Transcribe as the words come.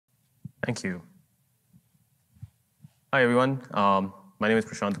Thank you. Hi, everyone. My name is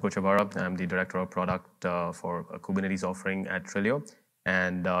Prashanto Kochavara. I'm the Director of Product for a Kubernetes offering at Trilio.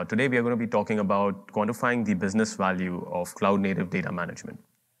 And today we are going to be talking about quantifying the business value of cloud-native data management.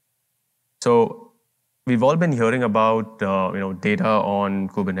 So we've all been hearing about data on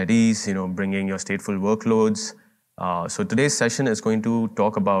Kubernetes, bringing your stateful workloads. So today's session is going to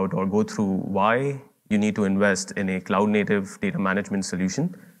talk about or go through why you need to invest in a cloud-native data management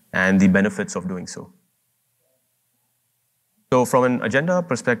solution and the benefits of doing so. So from an agenda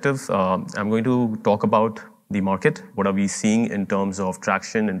perspective, I'm going to talk about the market. What are we seeing in terms of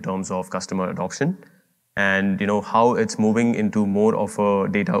traction, in terms of customer adoption, and how it's moving into more of a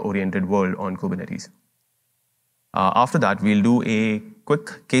data-oriented world on Kubernetes. After that, we'll do a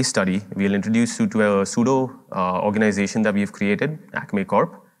quick case study. We'll introduce you to a pseudo organization that we've created, Acme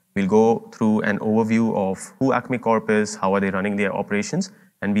Corp. We'll go through an overview of who Acme Corp is, how are they running their operations,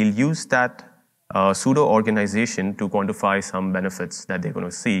 and we'll use that pseudo organization to quantify some benefits that they're going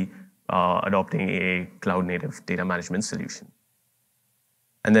to see adopting a cloud-native data management solution.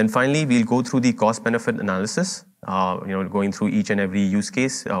 And then finally, we'll go through the cost-benefit analysis, going through each and every use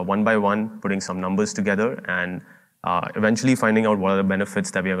case one by one, putting some numbers together, and eventually finding out what are the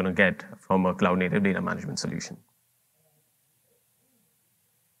benefits that we are going to get from a cloud-native data management solution.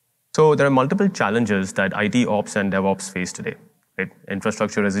 So there are multiple challenges that IT ops and DevOps face today. Right?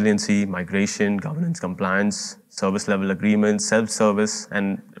 Infrastructure resiliency, migration, governance compliance, service level agreements, self-service,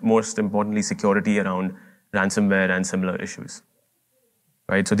 and most importantly, security around ransomware and similar issues.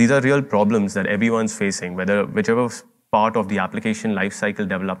 Right? So these are real problems that everyone's facing, whichever part of the application lifecycle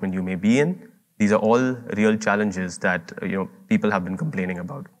development you may be in. These are all real challenges that people have been complaining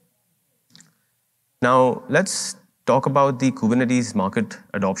about. Now let's talk about the Kubernetes market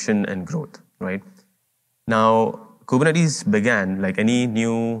adoption and growth. Right? Now Kubernetes began, like any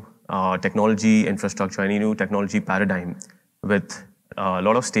new technology infrastructure, any new technology paradigm, with a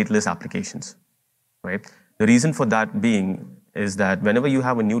lot of stateless applications. Right? The reason for that being is that whenever you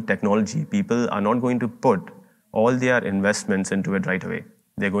have a new technology, people are not going to put all their investments into it right away.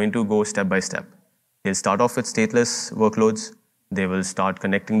 They're going to go step by step. They'll start off with stateless workloads. They will start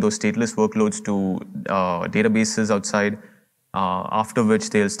connecting those stateless workloads to databases outside. After which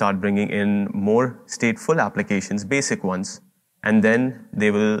they'll start bringing in more stateful applications, basic ones, and then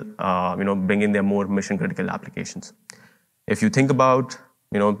they will bring in their more mission-critical applications. If you think about,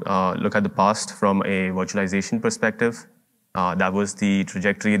 look at the past from a virtualization perspective, that was the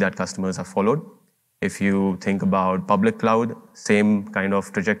trajectory that customers have followed. If you think about public cloud, same kind of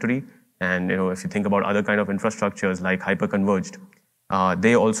trajectory. And if you think about other kind of infrastructures like hyper-converged,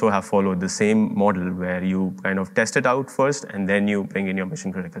 they also have followed the same model where you kind of test it out first and then you bring in your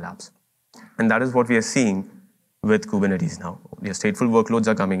mission-critical apps. And that is what we are seeing with Kubernetes now. Your stateful workloads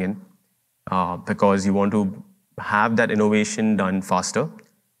are coming in because you want to have that innovation done faster.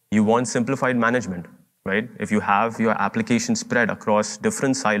 You want simplified management, right? If you have your application spread across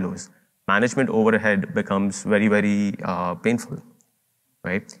different silos, management overhead becomes very, very painful,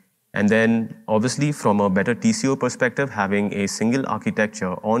 right? And then obviously from a better TCO perspective, having a single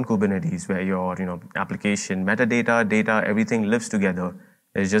architecture on Kubernetes where your application, metadata, data, everything lives together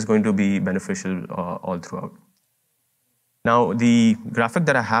is just going to be beneficial all throughout. Now, the graphic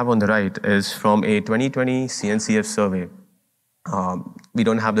that I have on the right is from a 2020 CNCF survey. We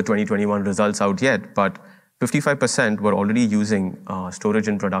don't have the 2021 results out yet, but 55% were already using storage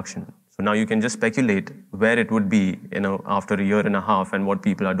in production. So now you can just speculate where it would be, after a year and a half and what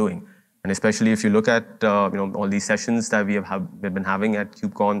people are doing. And especially if you look at all these sessions that we've been having at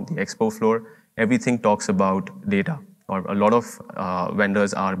KubeCon, the expo floor, everything talks about data. Or a lot of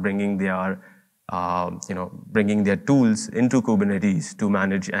vendors are bringing their tools into Kubernetes to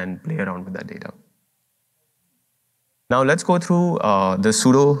manage and play around with that data. Now let's go through the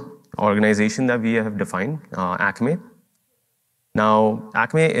pseudo organization that we have defined, Acme. Now,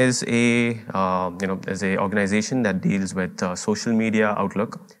 Acme is a organization that deals with social media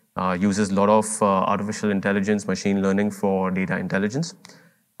outlook, uses a lot of artificial intelligence, machine learning for data intelligence.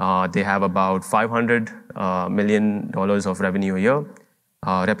 They have about $500 million of revenue a year.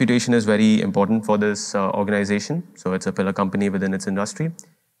 Reputation is very important for this organization, so it's a pillar company within its industry.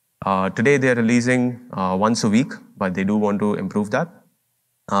 Today, they're releasing once a week, but they do want to improve that.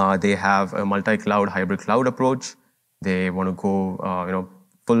 They have a multi-cloud, hybrid cloud approach. They want to go,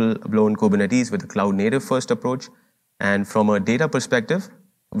 full-blown Kubernetes with a cloud-native first approach. And from a data perspective,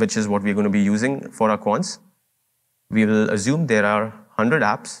 which is what we're going to be using for our quants, we will assume there are 100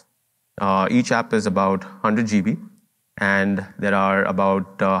 apps. Each app is about 100 GB, and there are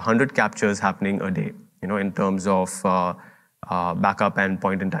about 100 captures happening a day. In terms of backup and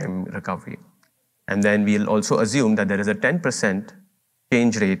point-in-time recovery. And then we'll also assume that there is a 10%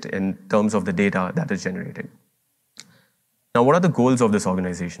 change rate in terms of the data that is generated. Now, what are the goals of this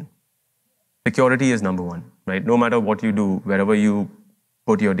organization? Security is number one, right? No matter what you do, wherever you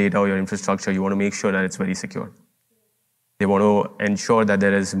put your data or your infrastructure, you want to make sure that it's very secure. They want to ensure that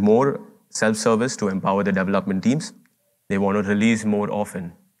there is more self-service to empower the development teams. They want to release more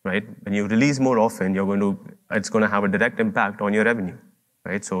often, right? When you release more often, it's going to have a direct impact on your revenue,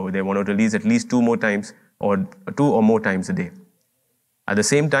 right? So they want to release at least 2 or more times a day. At the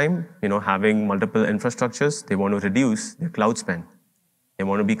same time, having multiple infrastructures, they want to reduce their cloud spend. They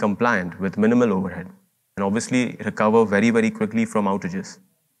want to be compliant with minimal overhead and obviously recover very, very quickly from outages.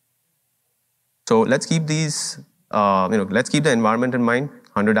 So let's keep let's keep the environment in mind,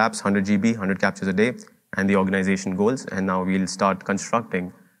 100 apps, 100 GB, 100 captures a day, and the organization goals. And now we'll start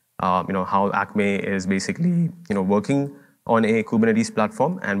constructing, how Acme is basically, working on a Kubernetes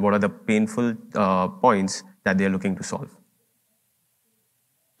platform and what are the painful points that they're looking to solve.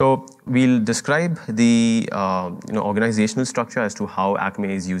 So we'll describe the organizational structure as to how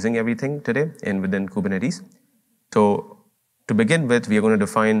Acme is using everything today within Kubernetes. So to begin with, we are going to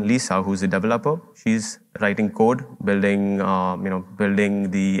define Lisa, who's a developer. She's writing code, building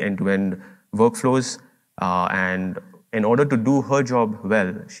the end-to-end workflows, and in order to do her job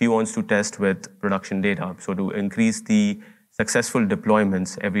well, she wants to test with production data. So to increase the successful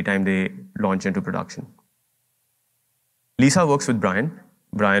deployments every time they launch into production. Lisa works with Brian.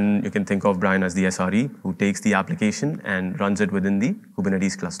 Brian, you can think of Brian as the SRE who takes the application and runs it within the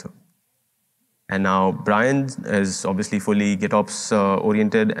Kubernetes cluster. And now Brian is obviously fully GitOps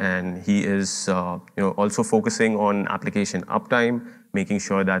oriented, and he is also focusing on application uptime, making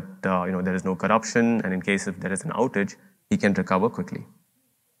sure that there is no corruption, and in case if there is an outage, he can recover quickly.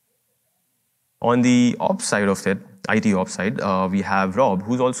 On the ops side of it, IT ops side, we have Rob,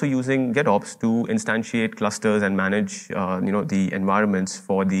 who's also using GitOps to instantiate clusters and manage the environments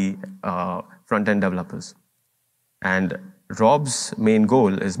for the front-end developers. And Rob's main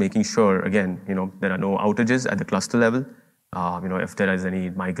goal is making sure, again, there are no outages at the cluster level. If there is any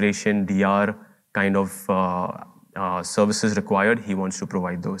migration, DR kind of services required, he wants to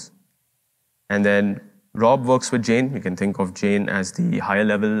provide those. And then Rob works with Jane. You can think of Jane as the higher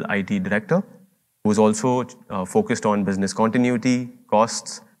level IT director, who's also focused on business continuity,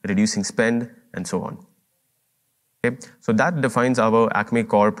 costs, reducing spend, and so on. Okay, so that defines our Acme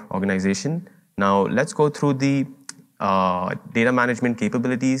Corp organization. Now let's go through the data management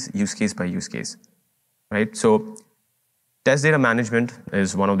capabilities, use case by use case, right? So test data management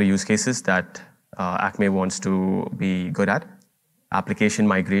is one of the use cases that Acme wants to be good at. Application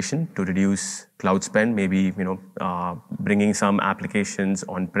migration to reduce cloud spend, maybe bringing some applications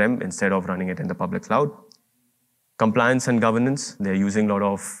on-prem instead of running it in the public cloud. Compliance and governance, they're using a lot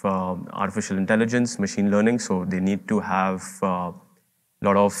of artificial intelligence, machine learning, so they need to have a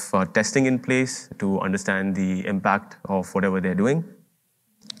lot of testing in place to understand the impact of whatever they're doing.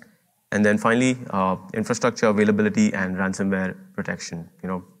 And then finally, infrastructure availability and ransomware protection.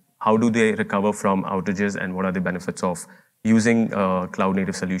 How do they recover from outages, and what are the benefits of using a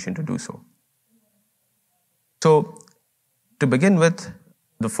cloud-native solution to do so? So to begin with,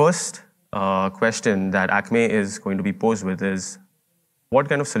 the first question that Acme is going to be posed with is, what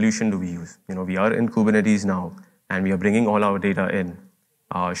kind of solution do we use? We are in Kubernetes now, and we are bringing all our data in.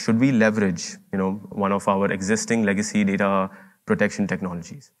 Should we leverage, one of our existing legacy data protection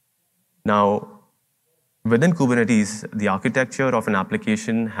technologies? Now, within Kubernetes, the architecture of an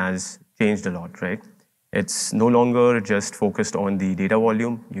application has changed a lot, right? It's no longer just focused on the data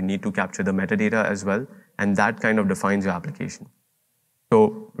volume. You need to capture the metadata as well, and that kind of defines your application.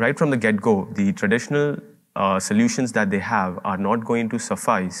 So right from the get-go, the traditional solutions that they have are not going to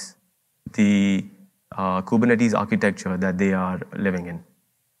suffice the Kubernetes architecture that they are living in.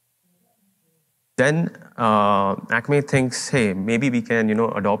 Then Acme thinks, hey, maybe we can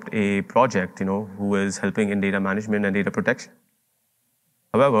adopt a project who is helping in data management and data protection.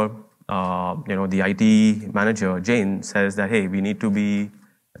 However, the IT manager, Jane, says that, hey, we need to be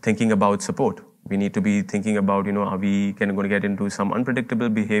thinking about support. We need to be thinking about, are we going to get into some unpredictable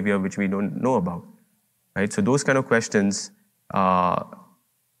behavior which we don't know about, right? So those kind of questions are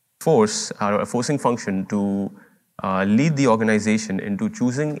a forcing function to lead the organization into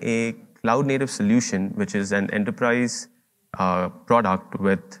choosing a cloud-native solution, which is an enterprise product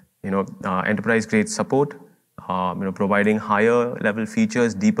with, enterprise-grade support, providing higher level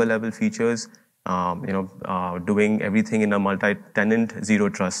features, deeper level features, doing everything in a multi-tenant, zero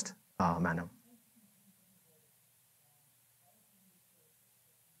trust manner.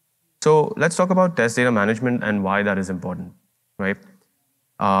 So let's talk about test data management and why that is important. right?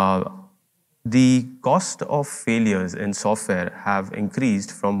 Uh, the cost of failures in software have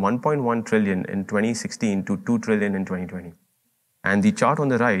increased from 1.1 trillion in 2016 to 2 trillion in 2020. And the chart on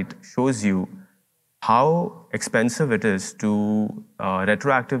the right shows you how expensive it is to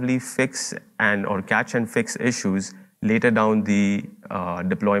retroactively fix or catch and fix issues later down the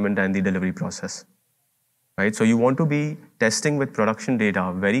deployment and the delivery process. Right? So you want to be testing with production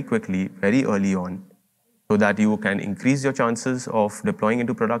data very quickly, very early on, so that you can increase your chances of deploying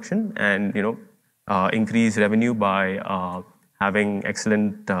into production and increase revenue by having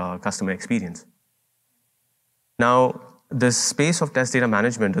excellent customer experience. Now, this space of test data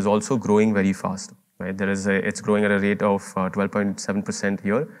management is also growing very fast. Right? It's growing at a rate of 12.7%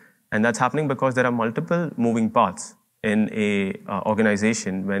 here, and that's happening because there are multiple moving parts in a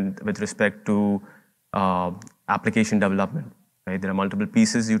organization with respect to application development. Right? There are multiple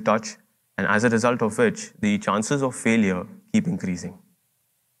pieces you touch, and as a result of which, the chances of failure keep increasing.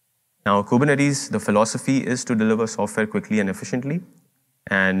 Now, Kubernetes, the philosophy is to deliver software quickly and efficiently,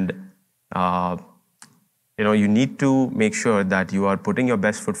 and you need to make sure that you are putting your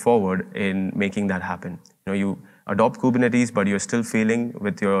best foot forward in making that happen. You adopt Kubernetes, but you're still failing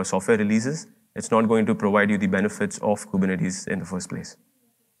with your software releases. It's not going to provide you the benefits of Kubernetes in the first place.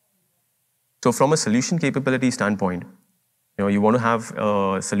 So from a solution capability standpoint, you want to have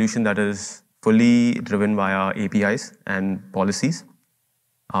a solution that is fully driven via APIs and policies.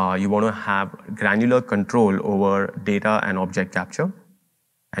 You want to have granular control over data and object capture.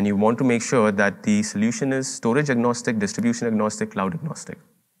 And you want to make sure that the solution is storage agnostic, distribution agnostic, cloud agnostic.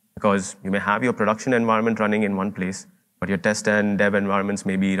 Because you may have your production environment running in one place, but your test and dev environments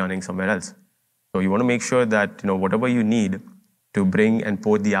may be running somewhere else. So you want to make sure that whatever you need to bring and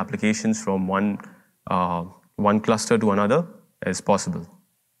port the applications from one cluster to another is possible.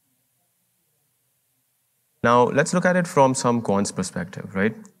 Now, let's look at it from some quants perspective,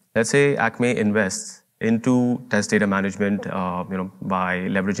 right? Let's say Acme invests into test data management by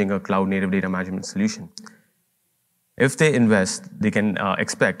leveraging a cloud-native data management solution. If they invest, they can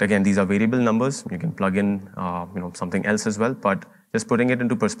expect, again, these are variable numbers. You can plug in something else as well, but just putting it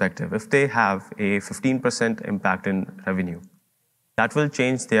into perspective, if they have a 15% impact in revenue, that will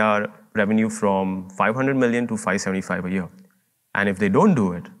change their revenue from 500 million to 575 a year. And if they don't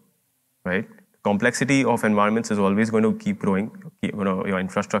do it, right, complexity of environments is always going to keep growing. Your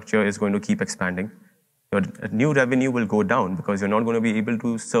infrastructure is going to keep expanding. Your new revenue will go down because you're not going to be able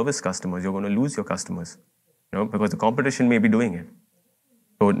to service customers. You're going to lose your customers, because the competition may be doing it.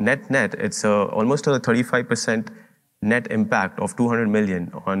 So net, it's almost a 35% net impact of 200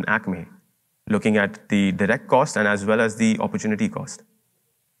 million on Acme, looking at the direct cost and as well as the opportunity cost.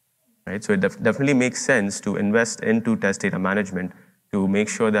 Right? So it definitely makes sense to invest into test data management to make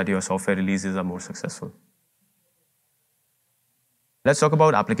sure that your software releases are more successful. Let's talk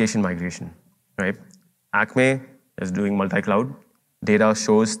about application migration. Right? Acme is doing multi-cloud. Data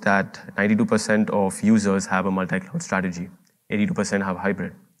shows that 92% of users have a multi-cloud strategy. 82% have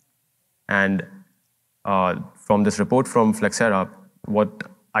hybrid. And from this report from Flexera, what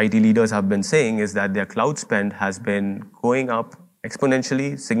IT leaders have been saying is that their cloud spend has been going up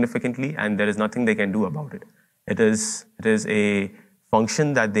exponentially, significantly, and there is nothing they can do about it. It is a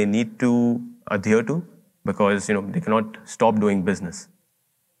function that they need to adhere to because they cannot stop doing business.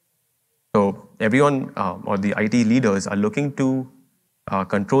 So everyone or the IT leaders are looking to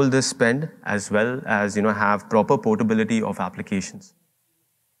control this spend as well as have proper portability of applications.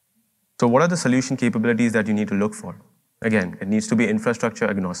 So what are the solution capabilities that you need to look for? Again, it needs to be infrastructure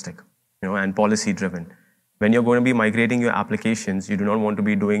agnostic, and policy driven. When you're going to be migrating your applications, you do not want to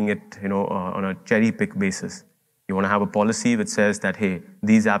be doing it on a cherry pick basis. You want to have a policy which says that, hey,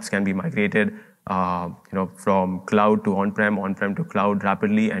 these apps can be migrated from cloud to on-prem, on-prem to cloud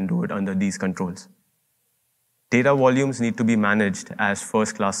rapidly and do it under these controls. Data volumes need to be managed as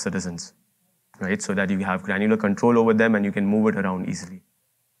first-class citizens, right? So that you have granular control over them and you can move it around easily.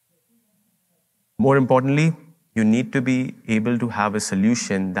 More importantly, you need to be able to have a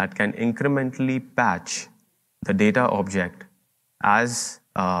solution that can incrementally patch the data object as,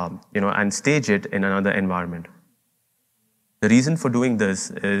 and stage it in another environment. The reason for doing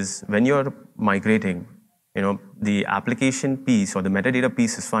this is when you're migrating, the application piece or the metadata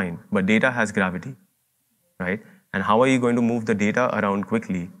piece is fine, but data has gravity, right? And how are you going to move the data around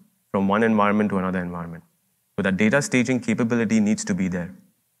quickly from one environment to another environment? So that data staging capability needs to be there,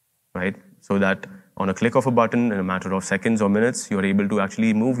 right? So that on a click of a button in a matter of seconds or minutes, you're able to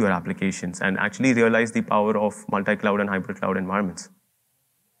actually move your applications and actually realize the power of multi-cloud and hybrid cloud environments.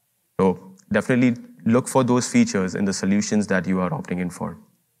 So definitely look for those features in the solutions that you are opting in for.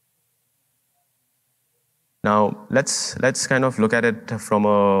 Now, let's kind of look at it from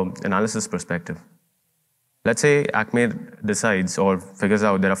an analysis perspective. Let's say Acme decides or figures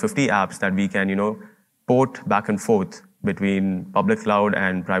out there are 50 apps that we can, port back and forth between public cloud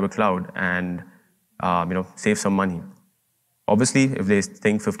and private cloud and, save some money. Obviously, if they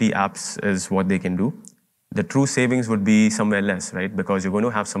think 50 apps is what they can do, the true savings would be somewhere less, right? Because you're going to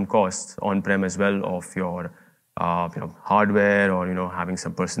have some costs on-prem as well of your, hardware or, having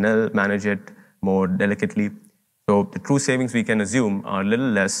some personnel manage it more delicately. So the true savings we can assume are a little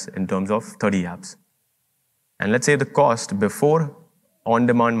less in terms of 30 apps. And let's say the cost before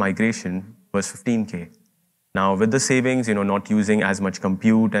on-demand migration was 15K. Now with the savings, not using as much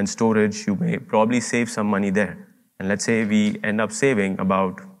compute and storage, you may probably save some money there. And let's say we end up saving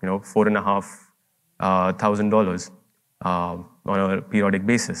about, $4,500 on a periodic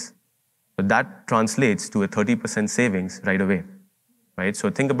basis. So that translates to a 30% savings right away, right? So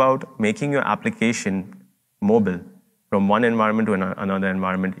think about making your application mobile from one environment to another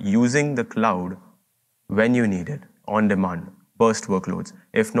environment using the cloud when you need it, on demand, burst workloads.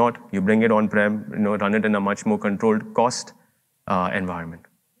 If not, you bring it on-prem, run it in a much more controlled cost environment.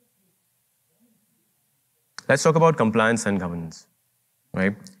 Let's talk about compliance and governance,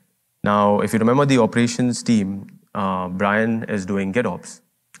 right? Now, if you remember the operations team, Brian is doing GitOps.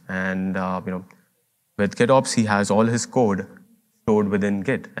 And, with GitOps, he has all his code stored within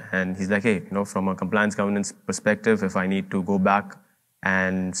Git. And he's like, hey, from a compliance governance perspective, if I need to go back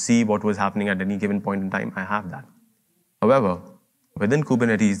and see what was happening at any given point in time, I have that. However, within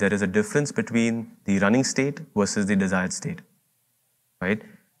Kubernetes, there is a difference between the running state versus the desired state, right?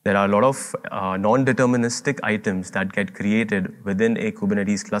 There are a lot of non-deterministic items that get created within a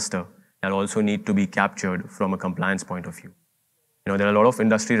Kubernetes cluster that also need to be captured from a compliance point of view. There are a lot of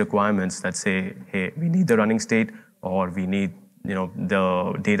industry requirements that say, hey, we need the running state or we need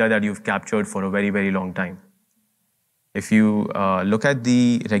the data that you've captured for a very, very long time. If you look at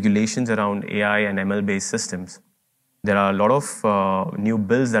the regulations around AI and ML-based systems, there are a lot of new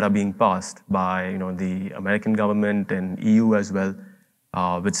bills that are being passed by the American government and EU as well,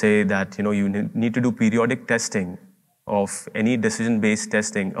 which say that you need to do periodic testing of any decision-based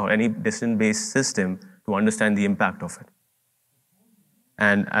testing or any decision-based system to understand the impact of it.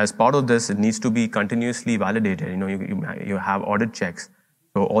 And as part of this, it needs to be continuously validated. You have audit checks.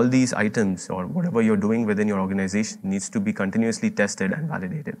 So all these items or whatever you're doing within your organization needs to be continuously tested and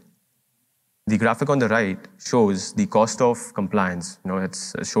validated. The graphic on the right shows the cost of compliance.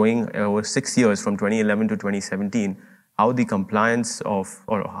 It's showing over 6 years from 2011 to 2017 how the compliance or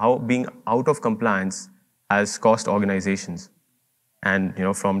how being out of compliance has cost organizations. And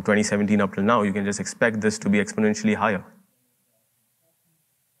from 2017 up till now, you can just expect this to be exponentially higher.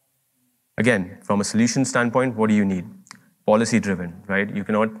 Again, from a solution standpoint, what do you need? Policy-driven, right? You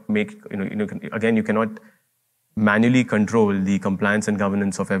cannot make, you cannot manually control the compliance and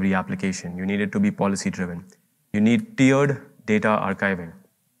governance of every application. You need it to be policy-driven. You need tiered data archiving,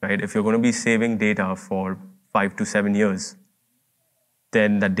 right? If you're going to be saving data for 5 to 7 years,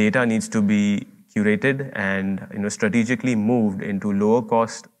 then that data needs to be curated and strategically moved into lower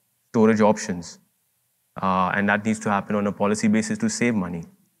cost storage options. And that needs to happen on a policy basis to save money.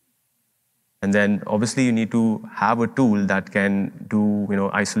 And then obviously you need to have a tool that can do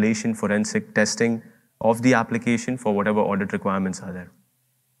isolation, forensic testing of the application for whatever audit requirements are there.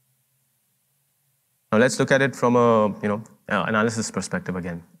 Now let's look at it from a analysis perspective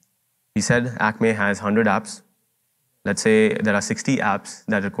again. We said Acme has 100 apps. Let's say there are 60 apps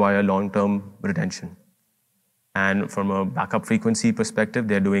that require long-term retention. And from a backup frequency perspective,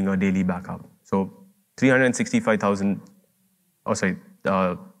 they're doing a daily backup. So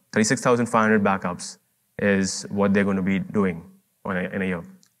 36,500 backups is what they're going to be doing in a year.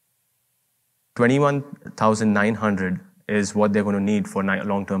 21,900 is what they're going to need for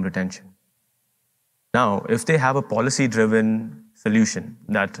long-term retention. Now, if they have a policy-driven solution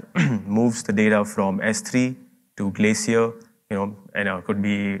that moves the data from S3 to Glacier, and it could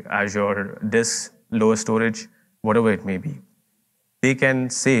be Azure Disk, lower storage, whatever it may be, they can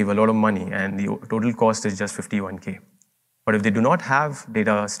save a lot of money and the total cost is just 51K. But if they do not have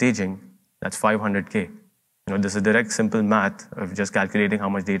data staging, that's 500K. This is direct, simple math of just calculating how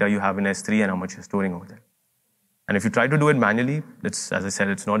much data you have in S3 and how much you're storing over there. And if you try to do it manually, as I said,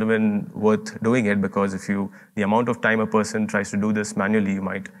 it's not even worth doing it because the amount of time a person tries to do this manually, you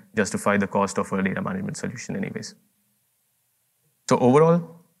might justify the cost of a data management solution anyways. So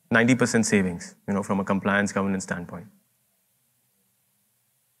overall, 90% savings, from a compliance governance standpoint.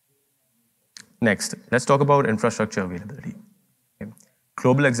 Next, let's talk about infrastructure availability. Okay.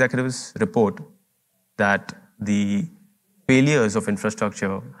 Global executives report that the failures of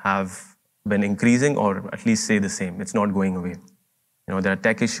infrastructure have been increasing or at least stay the same. It's not going away. There are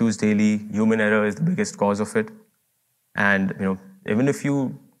tech issues daily. Human error is the biggest cause of it. And even if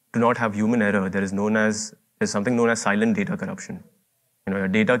you do not have human error, there's something known as silent data corruption. Your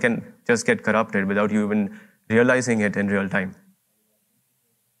data can just get corrupted without you even realizing it in real time,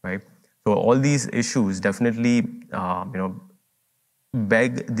 right? So all these issues definitely,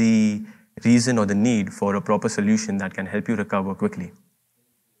 beg the reason or the need for a proper solution that can help you recover quickly.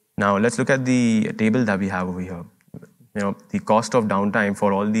 Now let's look at the table that we have over here. The cost of downtime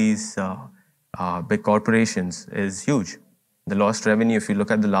for all these big corporations is huge. The lost revenue, if you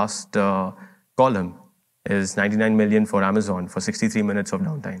look at the last column, is 99 million for Amazon for 63 minutes of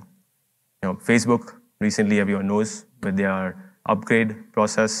downtime. Facebook recently, everyone knows, with their upgrade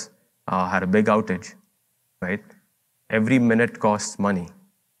process, had a big outage, right? Every minute costs money.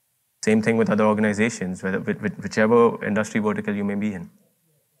 Same thing with other organizations, whichever industry vertical you may be in.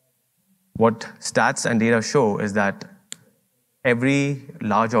 What stats and data show is that every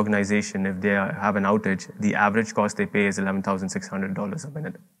large organization, if they have an outage, the average cost they pay is $11,600 a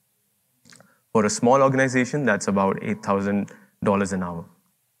minute. For a small organization, that's about $8,000 an hour.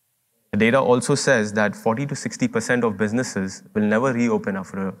 The data also says that 40 to 60% of businesses will never reopen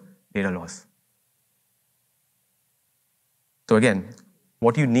after a data loss. So again,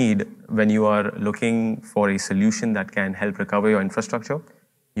 what you need when you are looking for a solution that can help recover your infrastructure,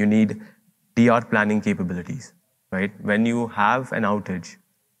 you need DR planning capabilities, right? When you have an outage,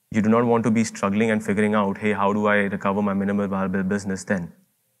 you do not want to be struggling and figuring out, hey, how do I recover my minimal viable business then?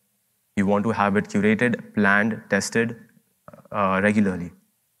 You want to have it curated, planned, tested regularly.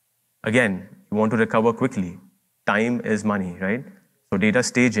 Again, you want to recover quickly. Time is money, right? So data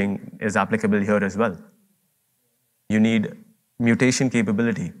staging is applicable here as well. You need mutation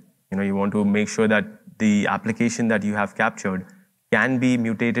capability. You want to make sure that the application that you have captured can be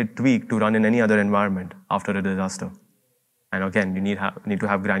mutated, tweaked to run in any other environment after a disaster. And again, you need to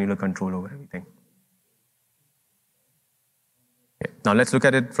have granular control over everything. Okay. Now let's look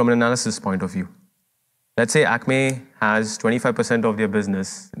at it from an analysis point of view. Let's say Acme has 25% of their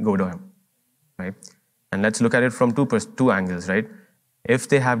business go down, right? And let's look at it from two angles, right? If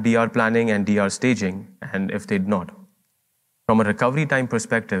they have DR planning and DR staging, and if they did not. From a recovery time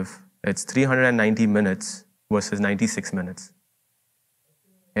perspective, it's 390 minutes versus 96 minutes.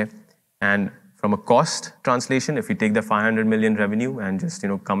 Okay? And from a cost translation, if you take the 500 million revenue and just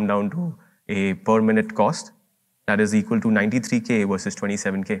come down to a per minute cost, that is equal to 93K versus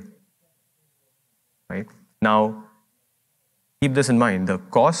 27K. Right? Now, keep this in mind. The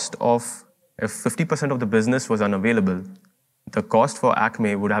cost of, if 50% of the business was unavailable, the cost for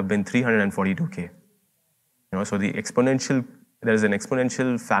Acme would have been 342K. So there is an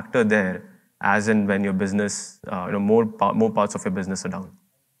exponential factor there, as in when your business, more parts of your business are down.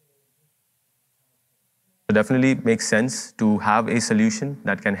 So definitely makes sense to have a solution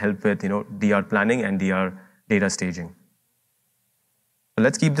that can help with DR planning and DR data staging. So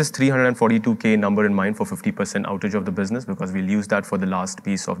let's keep this 342K number in mind for 50% outage of the business, because we'll use that for the last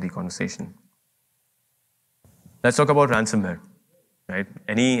piece of the conversation. Let's talk about ransomware. Right?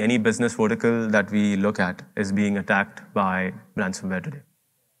 Any business vertical that we look at is being attacked by ransomware today.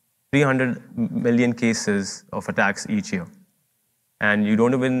 300 million cases of attacks each year. And you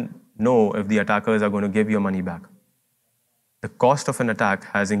don't even know if the attackers are going to give your money back. The cost of an attack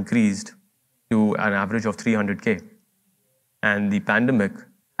has increased to an average of 300K. And the pandemic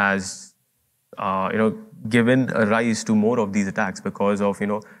has given a rise to more of these attacks because of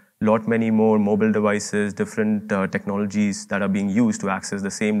lot many more mobile devices, different technologies that are being used to access the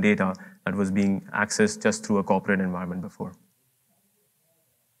same data that was being accessed just through a corporate environment before.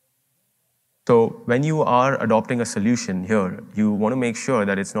 So when you are adopting a solution here, you want to make sure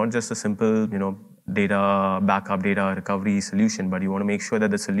that it's not just a simple, data backup, data recovery solution, but you want to make sure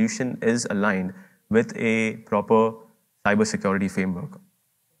that the solution is aligned with a proper cybersecurity framework.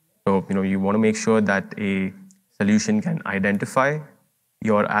 So, you want to make sure that a solution can identify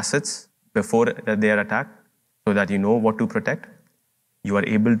your assets before they are attacked, so that you know what to protect. You are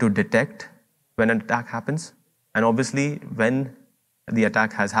able to detect when an attack happens, and obviously when the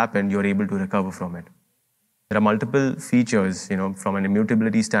attack has happened, you're able to recover from it. There are multiple features, from an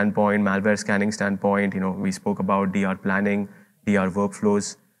immutability standpoint, malware scanning standpoint, we spoke about DR planning, DR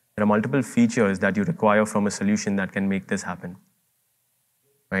workflows. There are multiple features that you require from a solution that can make this happen.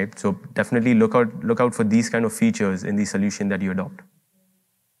 Right? So definitely look out for these kind of features in the solution that you adopt.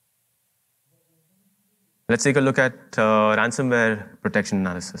 Let's take a look at ransomware protection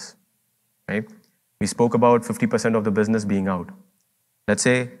analysis. Right? We spoke about 50% of the business being out. Let's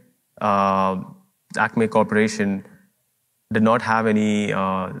say Acme Corporation did not have any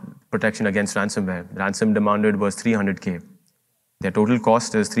protection against ransomware. Ransom demanded was 300K. Their total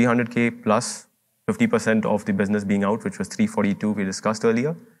cost is 300K plus 50% of the business being out, which was 342 we discussed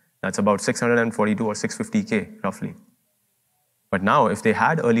earlier. That's about 642 or 650K roughly. But now, if they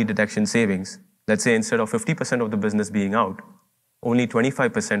had early detection savings, let's say instead of 50% of the business being out, only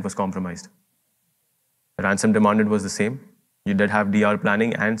 25% was compromised. The ransom demanded was the same. You did have DR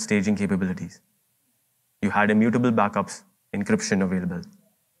planning and staging capabilities. You had immutable backups, encryption available.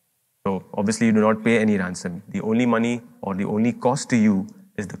 So obviously you do not pay any ransom. The only money or the only cost to you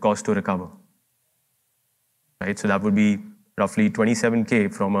is the cost to recover. Right? So that would be roughly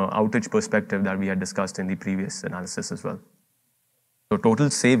 27K from an outage perspective that we had discussed in the previous analysis as well. So total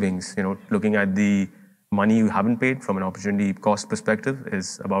savings, looking at the money you haven't paid from an opportunity cost perspective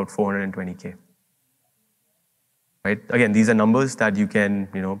is about 420K. Right? Again, these are numbers that you can,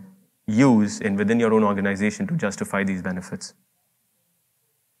 use within your own organization to justify these benefits.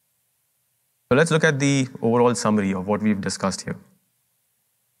 So let's look at the overall summary of what we've discussed here.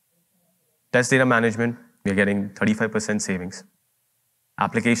 Test data management, we're getting 35% savings.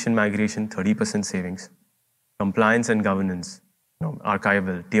 Application migration, 30% savings. Compliance and governance,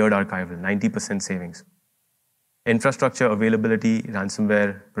 archival, tiered archival, 90% savings. Infrastructure availability,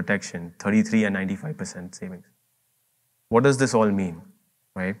 ransomware protection, 33 and 95% savings. What does this all mean,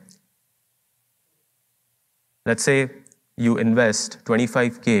 right? Let's say you invest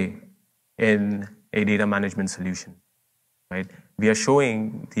 25K in a data management solution, right? We are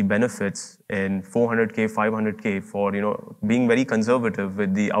showing the benefits in 400K, 500K for, being very conservative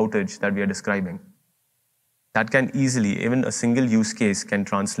with the outage that we are describing. That can easily, even a single use case can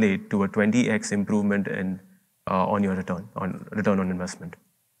translate to a 20x improvement in on your return on investment.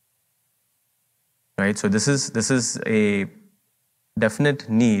 Right? So this is a definite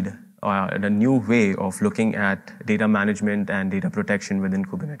need and a new way of looking at data management and data protection within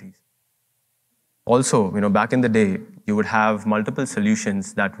Kubernetes. Also, back in the day, you would have multiple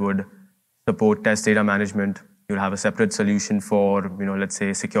solutions that would support test data management. You would have a separate solution for, let's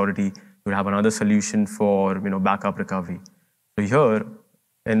say security. You would have another solution for, backup recovery. So here,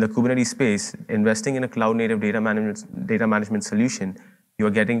 in the Kubernetes space, investing in a cloud-native data management solution, you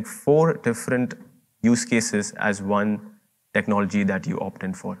are getting 4 different use cases as one technology that you opt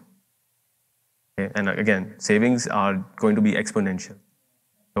in for. Okay? And again, savings are going to be exponential.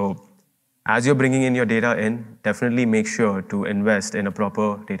 So as you're bringing in your data in, definitely make sure to invest in a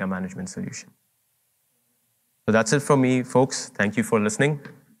proper data management solution. So that's it from me, folks. Thank you for listening.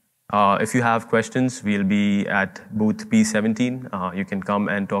 If you have questions, we'll be at booth P17. You can come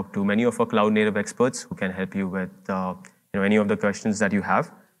and talk to many of our cloud-native experts who can help you with any of the questions that you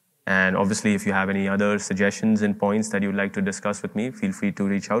have. And obviously, if you have any other suggestions and points that you'd like to discuss with me, feel free to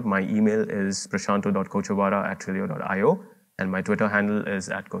reach out. My email is prashanto.kochavara@trilio.io, and my Twitter handle is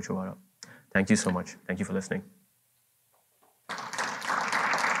 @Kochavara. Thank you so much. Thank you for listening.